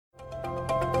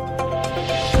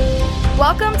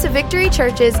Welcome to Victory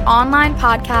Church's online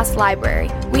podcast library.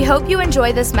 We hope you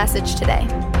enjoy this message today.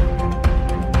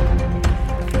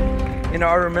 You know,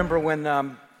 I remember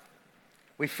when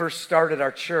we first started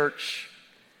our church.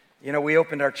 You know, we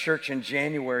opened our church in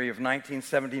January of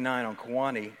 1979 on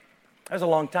Kewanee. That was a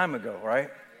long time ago, right?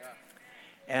 Yeah.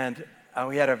 And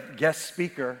we had a guest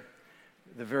speaker.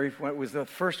 It was the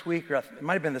first week, or it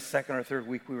might have been the second or third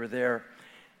week we were there.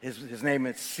 His name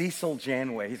is Cecil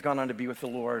Janway. He's gone on to be with the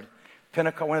Lord.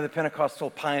 One of the Pentecostal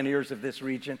pioneers of this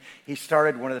region. He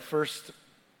started one of the first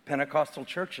Pentecostal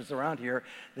churches around here,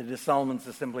 the Solomon's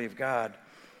Assembly of God.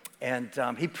 And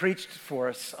he preached for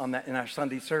us on that in our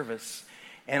Sunday service.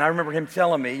 And I remember him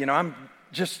telling me, you know, I'm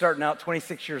just starting out,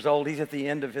 26 years old. He's at the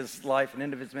end of his life and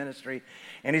end of his ministry.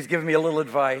 And he's giving me a little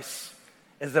advice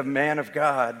as a man of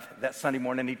God that Sunday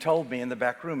morning. He told me in the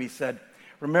back room, he said,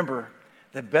 remember,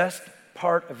 the best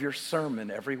part of your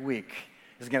sermon every week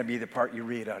is going to be the part you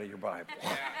read out of your Bible.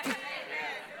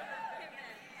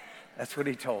 That's what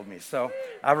he told me. So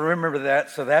I remember that.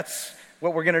 So that's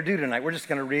what we're going to do tonight. We're just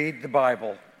going to read the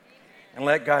Bible and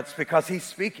let God speak, because he's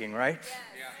speaking, right?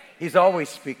 He's always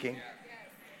speaking.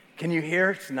 Can you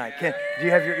hear it tonight? Do you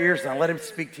have your ears on? Let him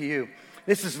speak to you.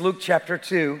 This is Luke chapter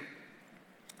 2.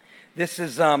 This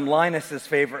is Linus's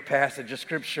favorite passage of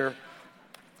Scripture.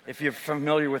 If you're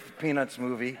familiar with the Peanuts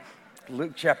movie,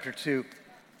 Luke chapter 2.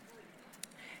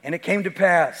 And it came to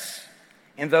pass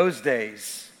in those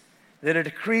days that a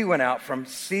decree went out from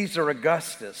Caesar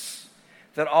Augustus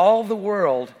that all the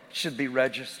world should be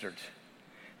registered.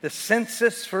 The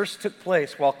census first took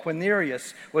place while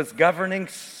Quirinius was governing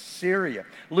Syria.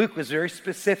 Luke was very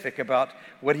specific about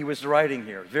what he was writing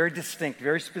here. Very distinct,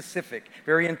 very specific,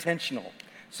 very intentional.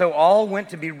 So all went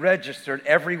to be registered,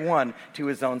 every one to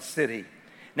his own city.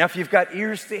 Now, if you've got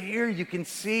ears to hear, you can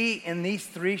see in these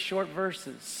 3 short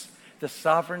verses the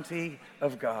sovereignty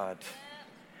of God.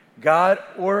 God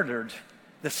ordered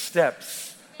the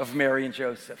steps of Mary and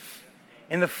Joseph.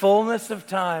 In the fullness of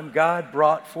time, God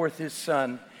brought forth his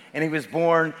son, and he was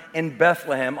born in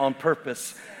Bethlehem on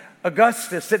purpose.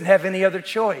 Augustus didn't have any other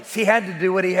choice. He had to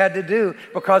do what he had to do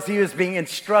because he was being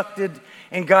instructed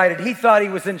and guided. He thought he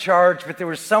was in charge, but there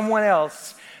was someone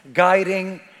else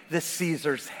guiding the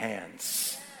Caesar's hands.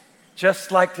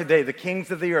 Just like today, the kings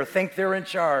of the earth think they're in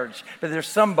charge, but there's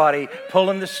somebody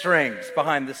pulling the strings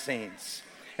behind the scenes.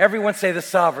 Everyone say the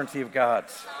sovereignty of God.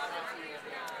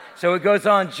 So it goes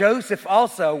on. Joseph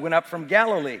also went up from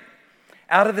Galilee,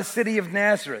 out of the city of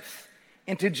Nazareth,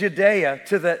 into Judea,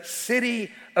 to the city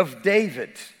of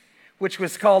David, which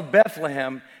was called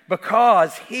Bethlehem,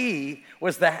 because he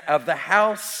was of the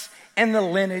house and the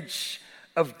lineage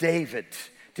of David,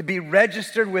 to be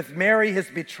registered with Mary, his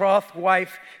betrothed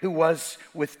wife, who was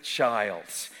with child.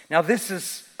 Now, this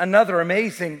is another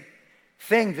amazing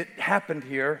thing that happened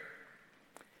here.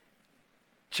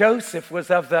 Joseph was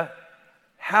of the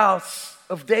house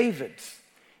of David.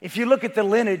 If you look at the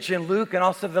lineage in Luke and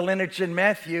also the lineage in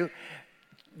Matthew,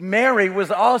 Mary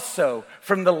was also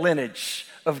from the lineage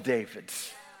of David.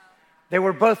 They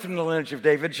were both from the lineage of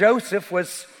David. Joseph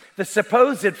was the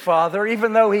supposed father,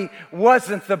 even though he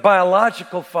wasn't the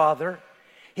biological father.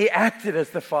 He acted as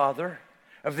the father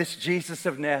of this Jesus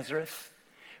of Nazareth.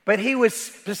 But he was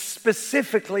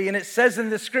specifically, and it says in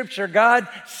the Scripture, God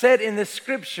said in the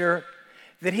Scripture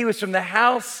that he was from the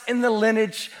house and the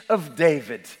lineage of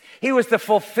David. He was the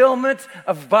fulfillment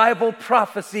of Bible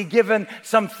prophecy given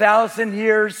some 1,000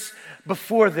 years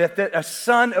before that a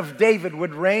son of David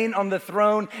would reign on the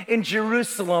throne in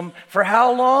Jerusalem for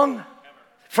how long?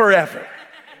 Forever.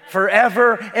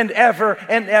 Forever and ever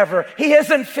and ever. He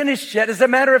hasn't finished yet. As a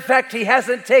matter of fact, he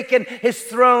hasn't taken his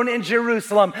throne in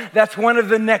Jerusalem. That's one of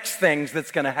the next things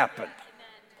that's going to happen.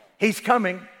 He's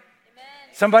coming.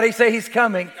 Somebody say he's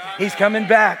coming. He's coming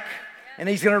back, and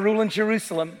he's going to rule in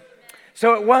Jerusalem.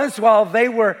 So it was while they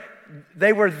were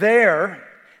there,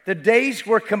 the days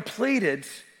were completed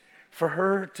for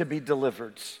her to be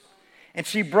delivered. And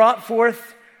she brought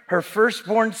forth her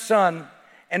firstborn son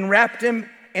and wrapped him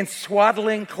in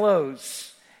swaddling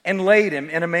clothes and laid him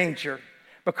in a manger,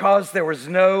 because there was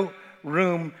no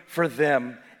room for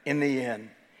them in the inn.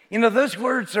 You know, those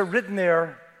words are written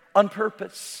there on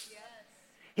purpose. Yes.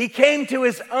 He came to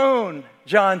his own,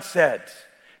 John said,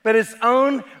 but his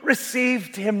own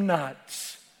received him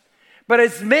not. But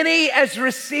as many as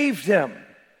received him,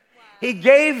 he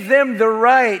gave them the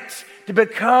right to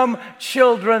become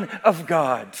children of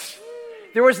God.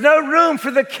 There was no room for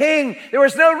the king. There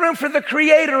was no room for the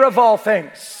creator of all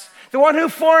things. The one who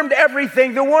formed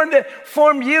everything. The one that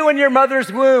formed you in your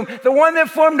mother's womb. The one that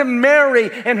formed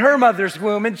Mary in her mother's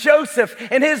womb. And Joseph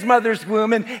in his mother's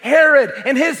womb. And Herod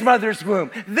in his mother's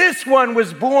womb. This one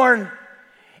was born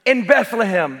in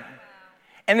Bethlehem.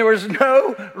 And there was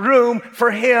no room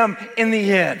for him in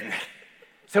the inn.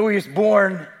 So he was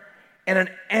born in an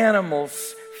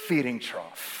animal's feeding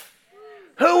trough.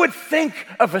 Who would think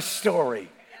of a story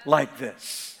like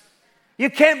this? You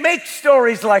can't make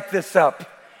stories like this up.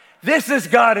 This is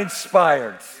God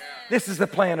inspired. This is the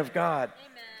plan of God.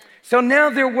 So now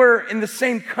there were in the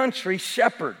same country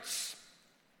shepherds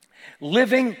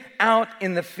living out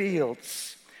in the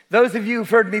fields. Those of you who've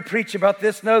heard me preach about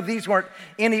this know these weren't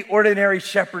any ordinary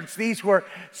shepherds. These were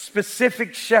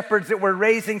specific shepherds that were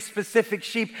raising specific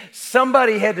sheep.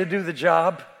 Somebody had to do the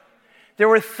job. There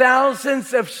were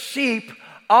thousands of sheep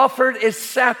offered as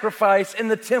sacrifice in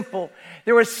the temple.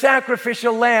 There were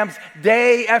sacrificial lambs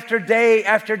day after day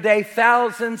after day,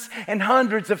 thousands and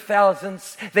hundreds of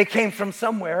thousands. They came from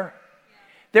somewhere.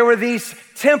 There were these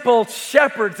temple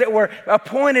shepherds that were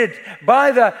appointed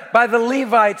by the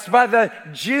Levites, by the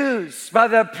Jews, by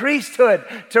the priesthood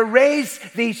to raise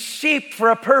these sheep for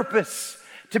a purpose,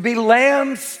 to be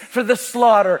lambs for the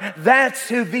slaughter. That's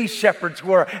who these shepherds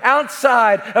were,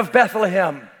 outside of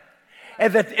Bethlehem.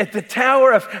 At the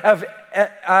tower of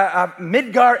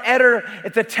Midgar Eder,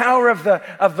 at the tower of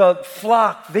the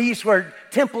flock, these were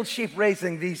temple sheep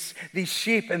raising these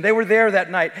sheep, and they were there that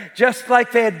night, just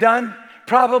like they had done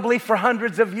probably for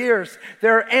hundreds of years.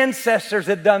 Their ancestors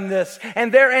had done this,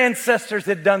 and their ancestors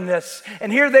had done this.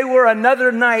 And here they were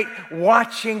another night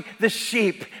watching the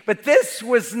sheep. But this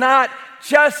was not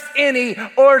just any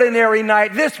ordinary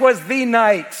night. This was the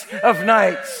night of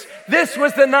nights. This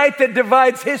was the night that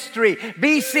divides history,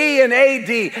 BC and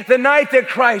AD, the night that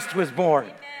Christ was born.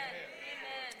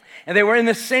 And they were in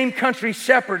the same country,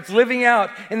 shepherds living out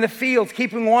in the fields,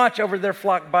 keeping watch over their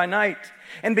flock by night.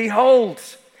 And behold,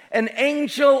 an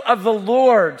angel of the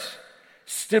Lord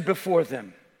stood before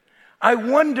them. I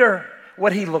wonder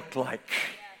what he looked like.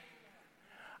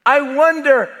 I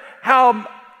wonder how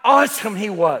awesome he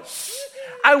was.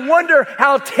 I wonder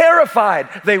how terrified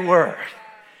they were.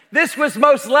 This was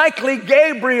most likely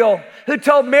Gabriel, who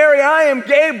told Mary, I am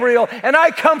Gabriel, and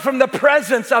I come from the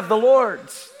presence of the Lord.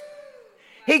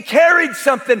 He carried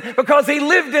something because he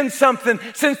lived in something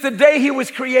since the day he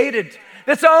was created.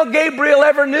 That's all Gabriel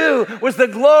ever knew, was the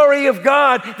glory of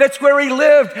God. That's where he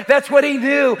lived. That's what he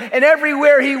knew. And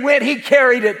everywhere he went, he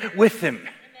carried it with him. Amen.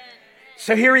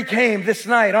 So here he came this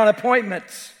night on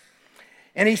appointments.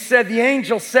 And he said, the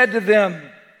angel said to them,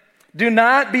 do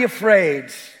not be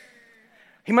afraid.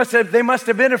 They must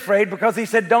have been afraid because he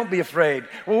said, don't be afraid.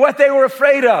 Well, what they were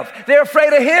afraid of? They're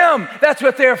afraid of him. That's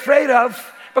what they're afraid of,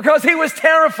 because he was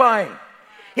terrifying.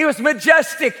 He was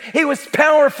majestic. He was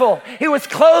powerful. He was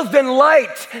clothed in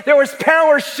light. There was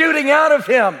power shooting out of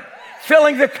him,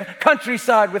 filling the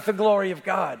countryside with the glory of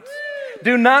God.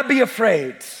 Do not be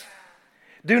afraid.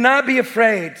 Do not be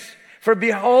afraid. For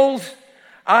behold,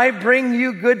 I bring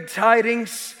you good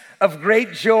tidings of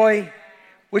great joy,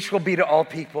 which will be to all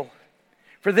people.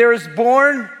 For there is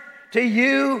born to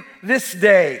you this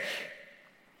day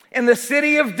in the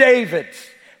city of David.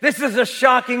 This is a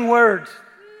shocking word.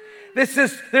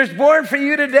 There's born for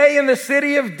you today in the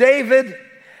city of David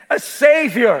a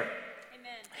Savior.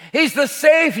 Amen. He's the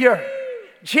Savior.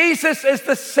 Jesus is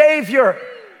the Savior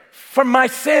for my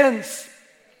sins.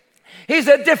 He's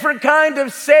a different kind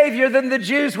of Savior than the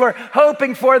Jews were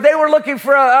hoping for. They were looking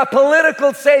for a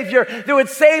political Savior that would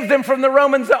save them from the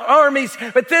Roman armies.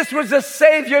 But this was a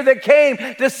Savior that came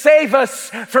to save us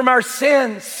from our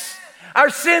sins. Our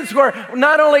sins were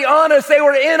not only on us, they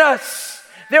were in us.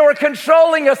 They were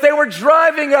controlling us. They were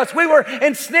driving us. We were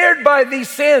ensnared by these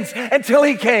sins until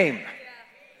he came.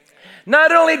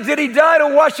 Not only did he die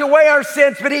to wash away our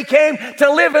sins, but he came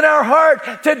to live in our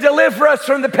heart to deliver us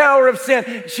from the power of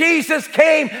sin. Jesus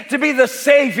came to be the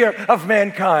Savior of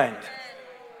mankind.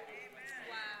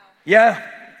 Yeah.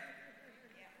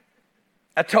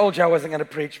 I told you I wasn't going to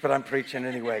preach, but I'm preaching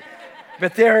anyway.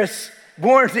 But there is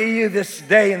born to you this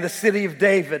day in the city of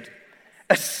David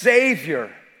a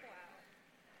Savior,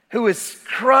 who is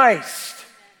Christ,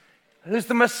 who's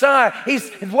the Messiah.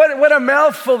 What a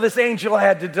mouthful this angel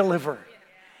had to deliver.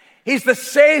 He's the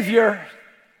Savior.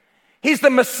 He's the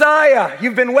Messiah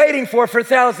you've been waiting for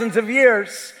thousands of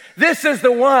years. This is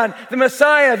the one, the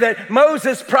Messiah that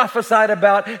Moses prophesied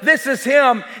about. This is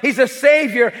him. He's a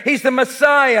Savior. He's the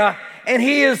Messiah, and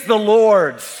he is the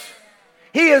Lord.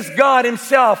 He is God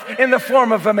himself in the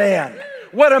form of a man.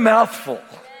 What a mouthful.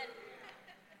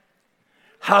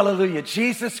 Hallelujah.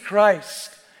 Jesus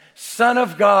Christ, Son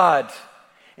of God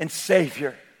and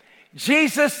Savior.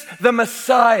 Jesus, the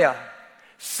Messiah,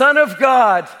 Son of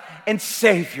God and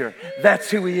Savior. That's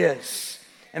who he is.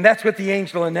 And that's what the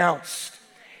angel announced.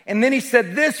 And then he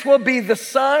said, this will be the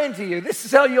sign to you. This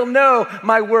is how you'll know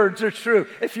my words are true,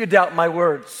 if you doubt my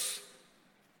words.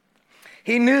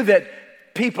 He knew that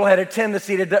people had a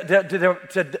tendency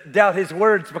to doubt his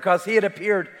words because he had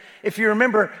appeared, if you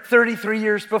remember, 33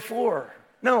 years before.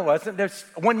 No, it wasn't. There's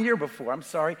 1 year before. I'm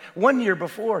sorry. 1 year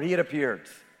before he had appeared.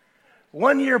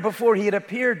 1 year before he had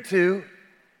appeared to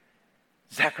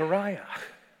Zechariah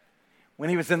when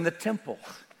he was in the temple.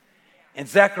 And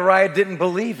Zechariah didn't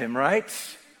believe him, right?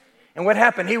 And what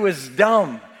happened? He was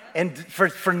dumb and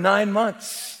for 9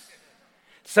 months.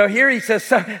 So here he says,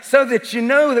 so that you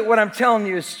know that what I'm telling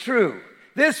you is true.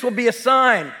 This will be a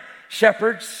sign,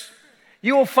 shepherds.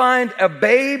 You will find a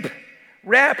babe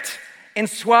wrapped in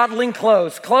swaddling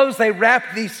clothes they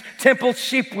wrapped these temple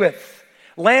sheep with,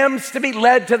 lambs to be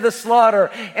led to the slaughter,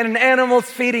 and an animal's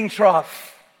feeding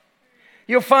trough.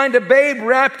 You'll find a babe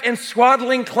wrapped in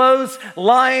swaddling clothes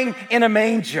lying in a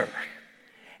manger.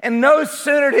 And no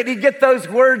sooner did he get those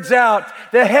words out,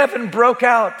 the heaven broke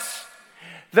out.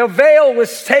 The veil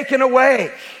was taken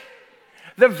away.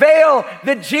 The veil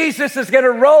that Jesus is going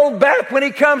to roll back when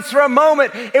he comes for a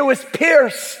moment, it was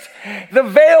pierced. The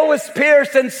veil was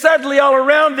pierced, and suddenly all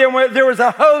around there was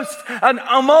a host,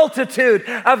 a multitude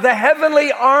of the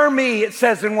heavenly army, it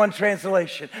says in one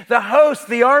translation. The host,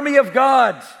 the army of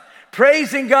God,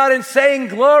 praising God and saying,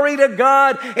 glory to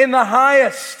God in the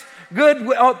highest,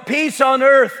 peace on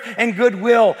earth and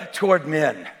goodwill toward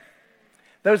men.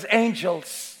 Those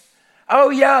angels,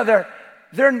 oh yeah,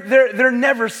 they're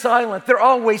never silent. They're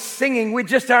always singing.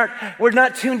 We're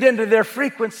not tuned into their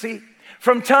frequency.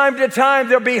 From time to time,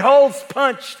 there'll be holes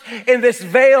punched in this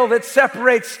veil that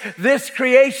separates this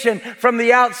creation from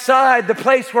the outside, the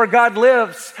place where God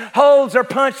lives. Holes are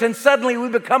punched, and suddenly we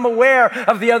become aware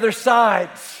of the other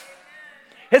sides.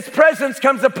 His presence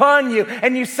comes upon you,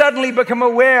 and you suddenly become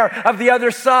aware of the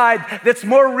other side that's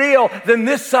more real than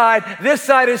this side. This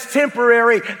side is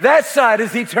temporary. That side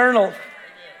is eternal.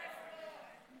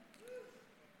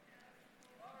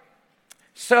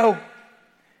 So,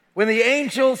 when the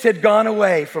angels had gone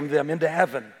away from them into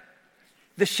heaven,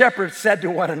 the shepherds said to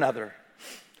one another,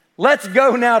 let's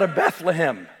go now to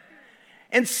Bethlehem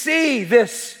and see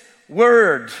this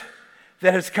word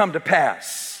that has come to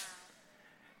pass.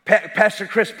 Pastor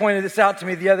Chris pointed this out to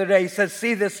me the other day. He says,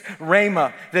 see this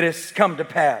rhema that has come to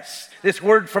pass, this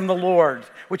word from the Lord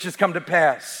which has come to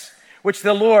pass, which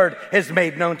the Lord has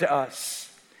made known to us.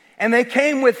 And they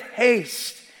came with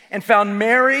haste and found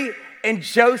Mary and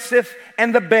Joseph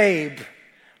and the babe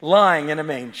lying in a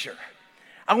manger.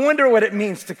 I wonder what it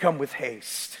means to come with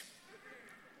haste.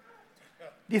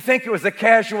 Do you think it was a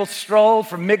casual stroll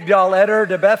from Migdal Eder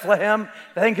to Bethlehem?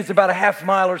 I think it's about a half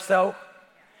mile or so.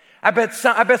 I bet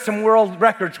some world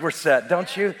records were set,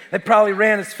 don't you? They probably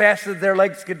ran as fast as their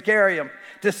legs could carry them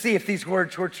to see if these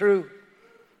words were true.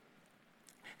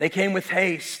 They came with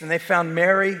haste, and they found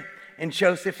Mary and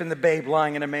Joseph and the babe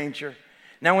lying in a manger.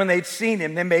 Now when they'd seen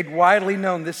him, they made widely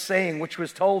known this saying which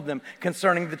was told them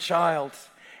concerning the child.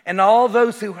 And all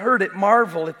those who heard it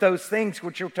marveled at those things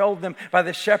which were told them by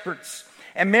the shepherds.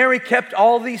 And Mary kept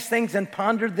all these things and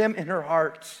pondered them in her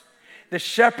heart. The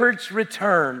shepherds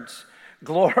returned,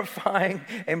 glorifying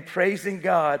and praising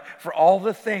God for all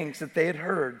the things that they had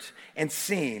heard and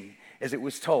seen as it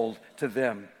was told to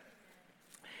them.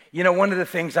 You know, one of the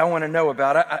things I want to know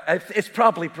about, it's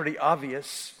probably pretty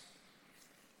obvious.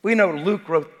 We know Luke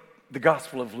wrote the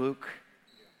Gospel of Luke,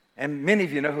 and many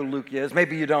of you know who Luke is.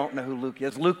 Maybe you don't know who Luke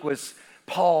is. Luke was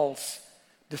Paul's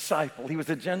disciple. He was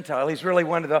a Gentile. He's really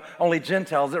one of the only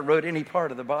Gentiles that wrote any part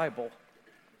of the Bible,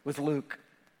 was Luke.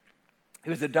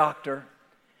 He was a doctor,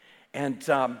 and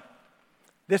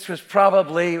this was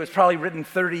probably written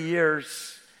 30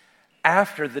 years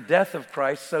after the death of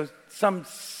Christ, so some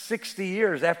 60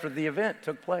 years after the event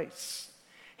took place.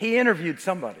 He interviewed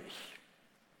somebody.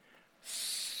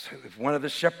 If one of the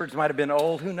shepherds might have been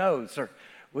old, who knows? Or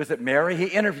was it Mary? He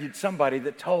interviewed somebody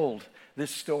that told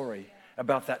this story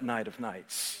about that night of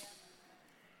nights.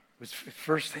 It was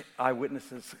first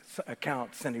eyewitnesses'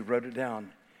 accounts, and he wrote it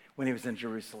down when he was in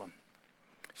Jerusalem.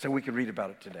 So we could read about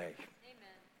it today. Amen.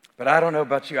 But I don't know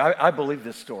about you. I believe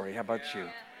this story. How about you?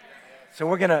 So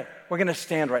we're gonna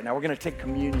stand right now. We're gonna take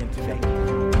communion today.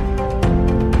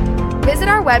 Visit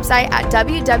our website at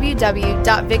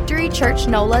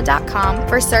www.victorychurchnola.com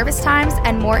for service times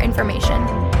and more information.